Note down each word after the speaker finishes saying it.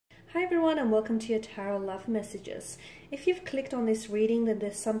Hi everyone, and welcome to your Tarot Love Messages. If you've clicked on this reading, then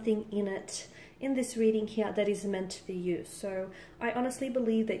there's something in this reading here that is meant for you. So I honestly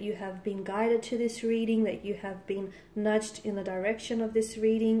believe that you have been guided to this reading, that you have been nudged in the direction of this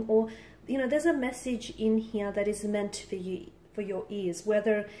reading, or there's a message in here that is meant for you, for your ears,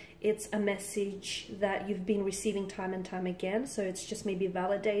 whether it's a message that you've been receiving time and time again, so it's just maybe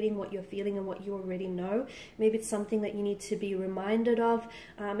validating what you're feeling and what you already know. Maybe it's something that you need to be reminded of.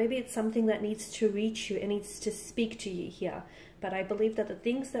 Maybe it's something that needs to reach you and needs to speak to you here. But I believe that the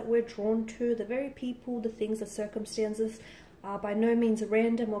things that we're drawn to, the very people, the things, the circumstances, are by no means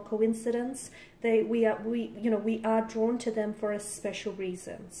random or coincidence. We are drawn to them for a special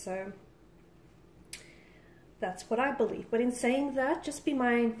reason. So that's what I believe. But in saying that, just be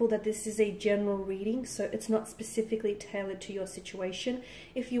mindful that this is a general reading, so it's not specifically tailored to your situation.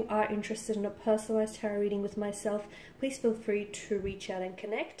 If you are interested in a personalized tarot reading with myself, please feel free to reach out and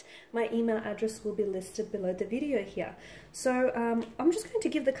connect. My email address will be listed below the video here. So I'm just going to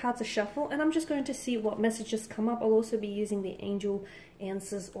give the cards a shuffle, and I'm just going to see what messages come up. I'll also be using the Angel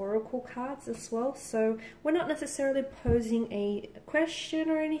Answers Oracle cards as well. So we're not necessarily posing a question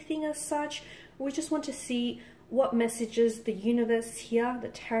or anything as such. We just want to see what messages the universe here, the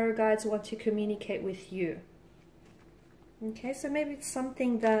tarot guides, want to communicate with you. Okay, so maybe it's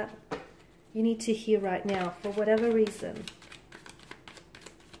something that you need to hear right now for whatever reason.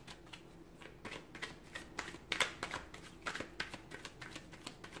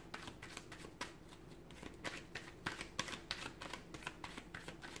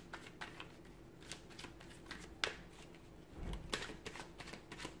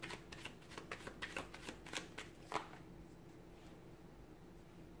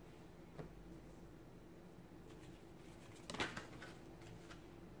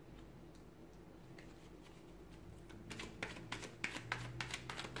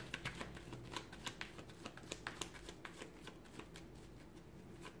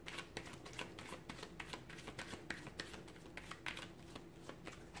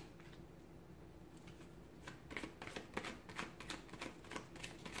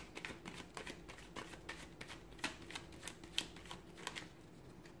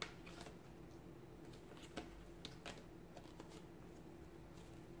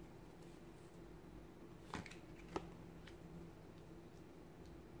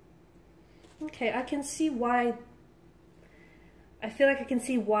 Okay, I can see why. I feel like I can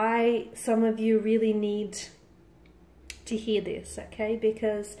see why some of you really need to hear this, okay?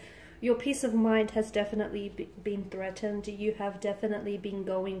 Because your peace of mind has definitely been threatened. You have definitely been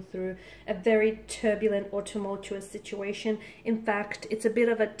going through a very turbulent or tumultuous situation. In fact, it's a bit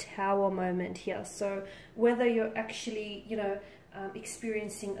of a tower moment here. So whether you're actually,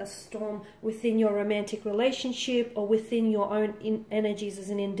 experiencing a storm within your romantic relationship or within your own energies as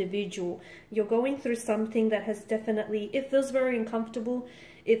an individual, you're going through something that has definitely, it feels very uncomfortable,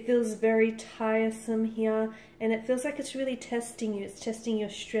 it feels very tiresome here, and it feels like it's really testing you. It's testing your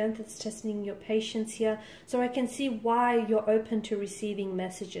strength, it's testing your patience here. So I can see why you're open to receiving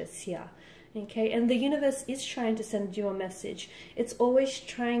messages here. Okay, and the universe is trying to send you a message. It's always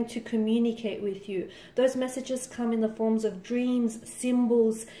trying to communicate with you. Those messages come in the forms of dreams,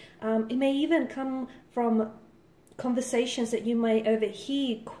 symbols. It may even come from conversations that you may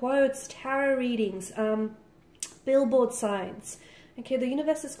overhear, quotes, tarot readings, billboard signs. Okay, the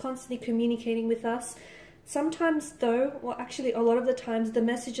universe is constantly communicating with us. Sometimes though, well actually a lot of the times, the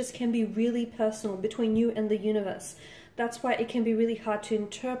messages can be really personal between you and the universe. That's why it can be really hard to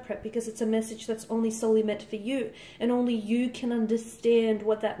interpret, because it's a message that's only solely meant for you, and only you can understand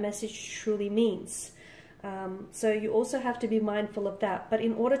what that message truly means. So you also have to be mindful of that. But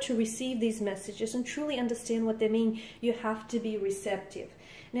in order to receive these messages and truly understand what they mean, you have to be receptive.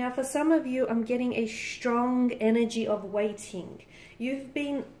 Now, for some of you, I'm getting a strong energy of waiting.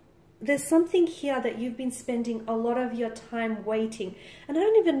 There's something here that you've been spending a lot of your time waiting. And I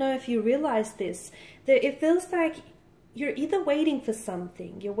don't even know if you realize this, that it feels like you're either waiting for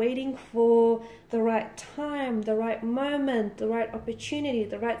something, you're waiting for the right time, the right moment, the right opportunity,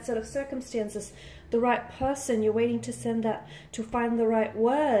 the right set of circumstances, the right person. You're waiting to send that, to find the right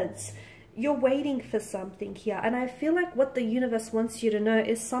words. You're waiting for something here. And I feel like what the universe wants you to know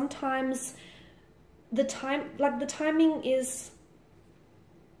is sometimes the timing is,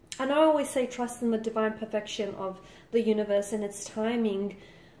 and I always say trust in the divine perfection of the universe and its timing,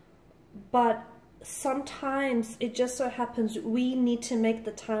 but sometimes it just so happens we need to make the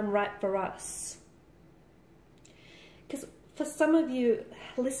time right for us. Because for some of you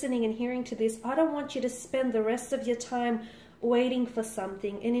listening and hearing to this, I don't want you to spend the rest of your time waiting for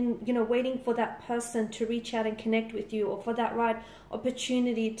something, and in, you know, waiting for that person to reach out and connect with you, or for that right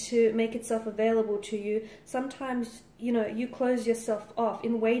opportunity to make itself available to you, sometimes, you know, you close yourself off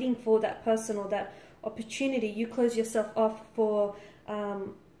in waiting for that person or that opportunity. You close yourself off for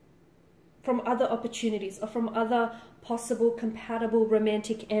from other opportunities or from other possible compatible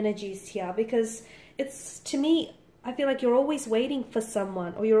romantic energies here, because it's, to me, I feel like you're always waiting for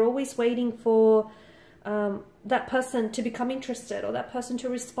someone, or you're always waiting for that person to become interested, or that person to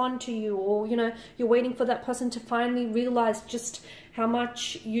respond to you, or, you know, you're waiting for that person to finally realize just how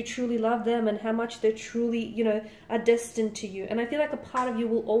much you truly love them and how much they're truly, you know, are destined to you. And I feel like a part of you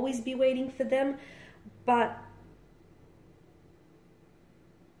will always be waiting for them, but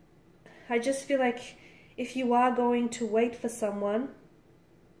I just feel like if you are going to wait for someone,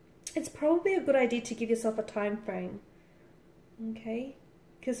 it's probably a good idea to give yourself a time frame, okay?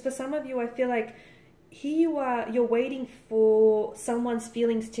 Because for some of you, I feel like here you are, you're waiting for someone's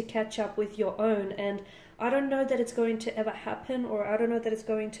feelings to catch up with your own, and I don't know that it's going to ever happen, or I don't know that it's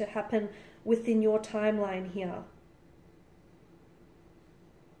going to happen within your timeline here.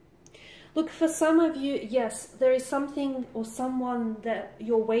 Look, for some of you, yes, there is something or someone that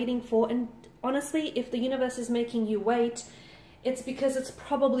you're waiting for, and honestly, if the universe is making you wait, it's because it's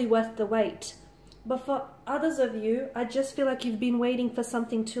probably worth the wait. But for others of you, I just feel like you've been waiting for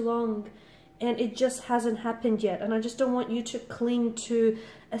something too long, and it just hasn't happened yet. And I just don't want you to cling to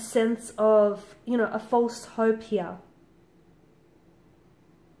a sense of, you know, a false hope here,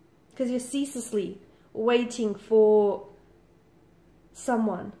 because you're ceaselessly waiting for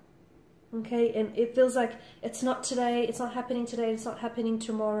someone. Okay, and it feels like it's not today, it's not happening today, it's not happening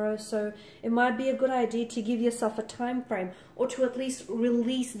tomorrow. So it might be a good idea to give yourself a time frame, or to at least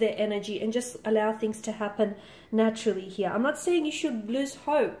release their energy and just allow things to happen naturally here. I'm not saying you should lose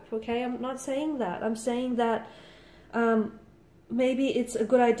hope, okay? I'm not saying that. I'm saying that maybe it's a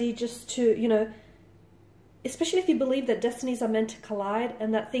good idea just to, you know, especially if you believe that destinies are meant to collide,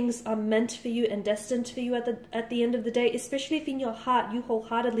 and that things are meant for you and destined for you at the end of the day, especially if in your heart you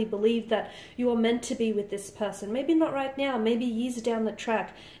wholeheartedly believe that you are meant to be with this person. Maybe not right now, maybe years down the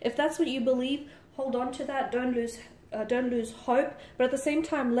track. If that's what you believe, hold on to that. Don't lose hope, but at the same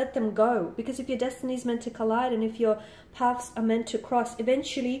time, let them go. Because if your destiny is meant to collide, and if your paths are meant to cross,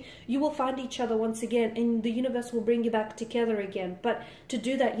 eventually you will find each other once again, and the universe will bring you back together again. But to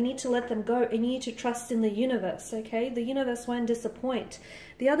do that, you need to let them go, and you need to trust in the universe, okay? The universe won't disappoint.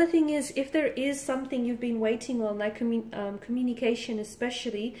 The other thing is, if there is something you've been waiting on, like communication,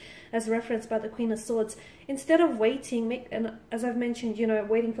 especially as referenced by the Queen of Swords, instead of waiting, and as I've mentioned, you know,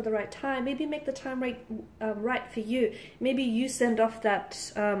 waiting for the right time, maybe make the time right for you. Maybe you send off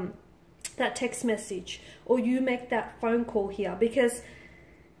that that text message, or you make that phone call here, because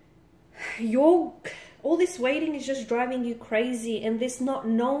all this waiting is just driving you crazy, and this not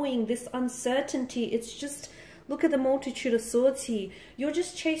knowing, this uncertainty, it's just, look at the multitude of swords here. You're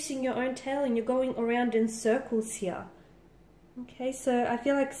just chasing your own tail, and you're going around in circles here. Okay, so I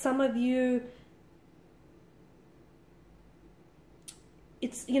feel like some of you,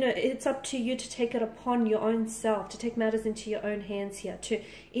 it's, you know, it's up to you to take it upon your own self, to take matters into your own hands here, to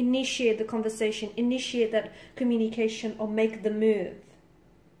initiate the conversation, initiate that communication, or make the move.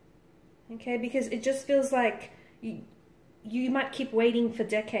 Okay, because it just feels like you might keep waiting for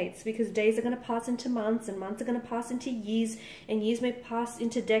decades, because days are going to pass into months, and months are going to pass into years, and years may pass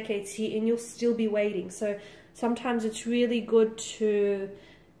into decades here, and you'll still be waiting. So sometimes it's really good to,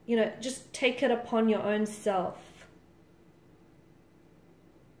 you know, just take it upon your own self.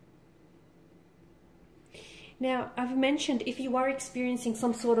 Now, I've mentioned, if you are experiencing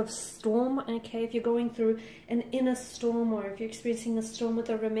some sort of storm, okay, if you're going through an inner storm, or if you're experiencing a storm with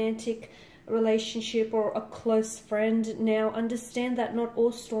a romantic relationship or a close friend, now understand that not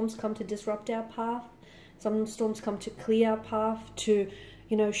all storms come to disrupt our path. Some storms come to clear our path, to,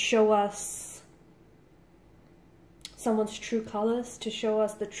 you know, show us someone's true colors, to show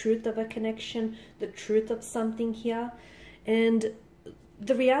us the truth of a connection, the truth of something here. And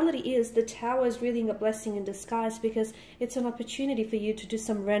the reality is, the Tower is really a blessing in disguise, because it's an opportunity for you to do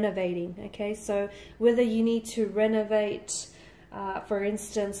some renovating, okay? So whether you need to renovate, for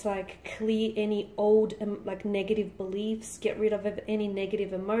instance, like clear any old like negative beliefs, get rid of any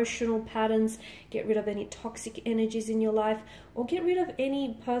negative emotional patterns, get rid of any toxic energies in your life, or get rid of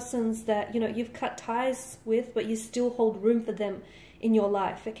any persons that, you know, you've cut ties with, but you still hold room for them in your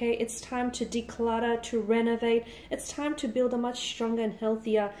life, okay? It's time to declutter, to renovate. It's time to build a much stronger and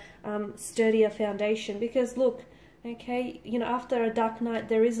healthier, sturdier foundation, because look, okay, you know, after a dark night,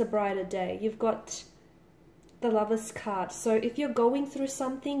 there is a brighter day. You've got the Lover's card. So if you're going through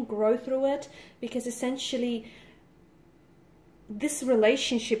something, grow through it, because essentially this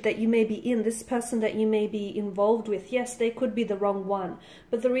relationship that you may be in, this person that you may be involved with, yes, they could be the wrong one.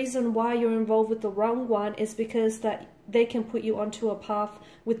 But the reason why you're involved with the wrong one is because that they can put you onto a path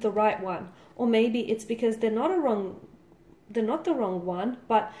with the right one. Or maybe it's because they're not the wrong one,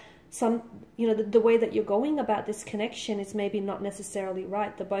 but the way that you're going about this connection is maybe not necessarily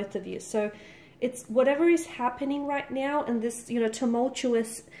right, the both of you. So it's whatever is happening right now, and this,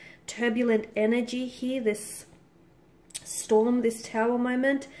 tumultuous, turbulent energy here, this storm, this tower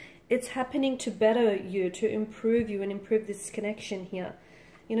moment, it's happening to better you, to improve you and improve this connection here.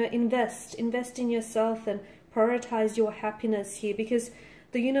 Invest in yourself and prioritize your happiness here, because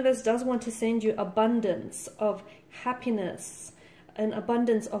the universe does want to send you abundance of happiness, an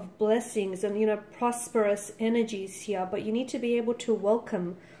abundance of blessings and, prosperous energies here. But you need to be able to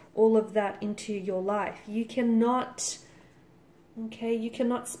welcome all of that into your life. You cannot, you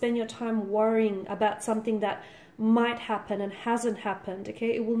cannot spend your time worrying about something that might happen and hasn't happened,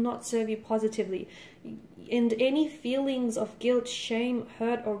 it will not serve you positively. And any feelings of guilt, shame,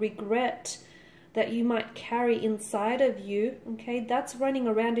 hurt, or regret that you might carry inside of you, that's running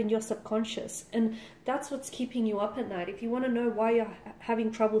around in your subconscious, and that's what's keeping you up at night. If you want to know why you're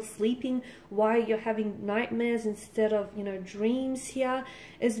having trouble sleeping, why you're having nightmares instead of, dreams here,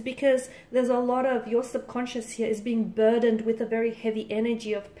 is because there's a lot of your subconscious here is being burdened with a very heavy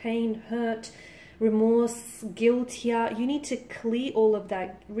energy of pain, hurt, remorse, guilt here. You need to clear all of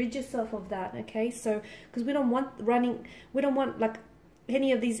that, rid yourself of that, so because we don't want like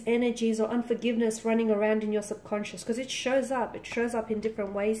any of these energies or unforgiveness running around in your subconscious, because it shows up in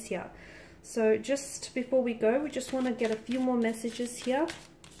different ways here. So just before we go, we just want to get a few more messages here,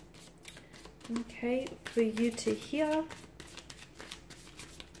 for you to hear.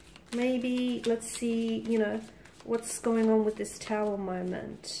 Maybe let's see, what's going on with this tower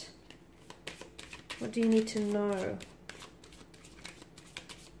moment. What do you need to know?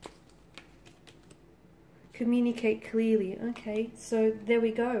 Communicate clearly. So there we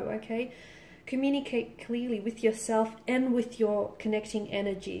go. Communicate clearly with yourself and with your connecting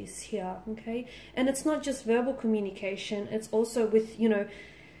energies here. And it's not just verbal communication, it's also with,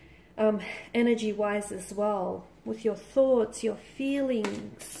 energy wise as well, with your thoughts, your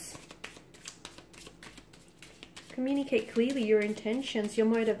feelings. Communicate clearly your intentions, your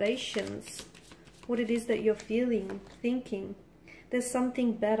motivations, what it is that you're feeling, thinking. There's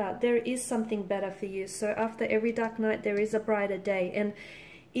something better. There is something better for you. So after every dark night, there is a brighter day. And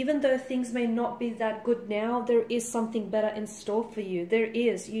even though things may not be that good now, there is something better in store for you. There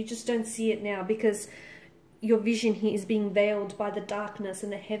is. You just don't see it now because your vision here is being veiled by the darkness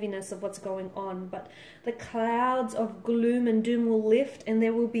and the heaviness of what's going on. But the clouds of gloom and doom will lift, and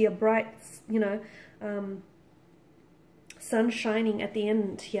there will be a bright, sun shining at the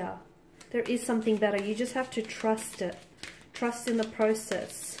end here. There is something better. You just have to trust it. Trust in the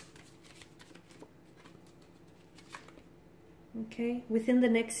process. Within the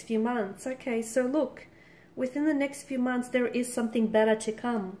next few months. So look, within the next few months, there is something better to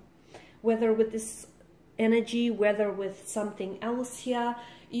come. Whether with this energy, whether with something else here,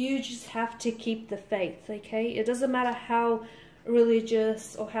 you just have to keep the faith, It doesn't matter how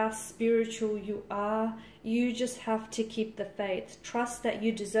religious or how spiritual you are, you just have to keep the faith. Trust that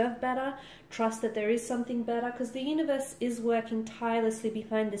you deserve better. Trust that there is something better, because the universe is working tirelessly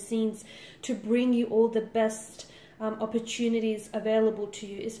behind the scenes to bring you all the best opportunities available to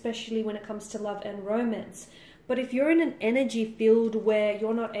you, especially when it comes to love and romance. But if you're in an energy field where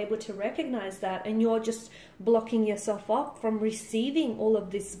you're not able to recognize that, and you're just blocking yourself up from receiving all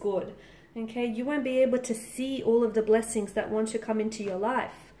of this good, you won't be able to see all of the blessings that want to come into your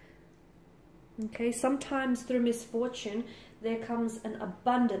life. Sometimes through misfortune, there comes an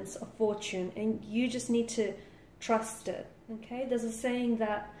abundance of fortune, and you just need to trust it. There's a saying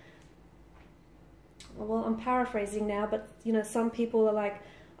that, well, I'm paraphrasing now, but some people are like,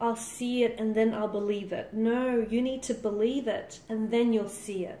 I'll see it and then I'll believe it. No, you need to believe it and then you'll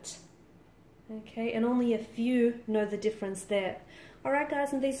see it. And only a few know the difference there. Alright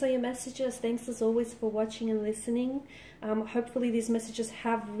guys, and these are your messages. Thanks as always for watching and listening. Hopefully these messages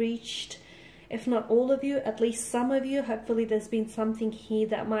have reached, if not all of you, at least some of you. Hopefully there's been something here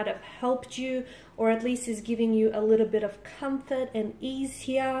that might have helped you, or at least is giving you a little bit of comfort and ease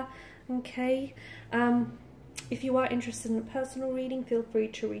here. If you are interested in a personal reading, feel free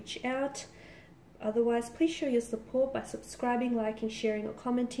to reach out. Otherwise, please show your support by subscribing, liking, sharing, or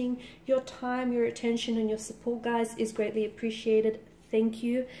commenting. Your time, your attention, and your support, guys, is greatly appreciated. Thank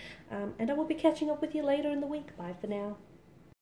you. And I will be catching up with you later in the week. Bye for now.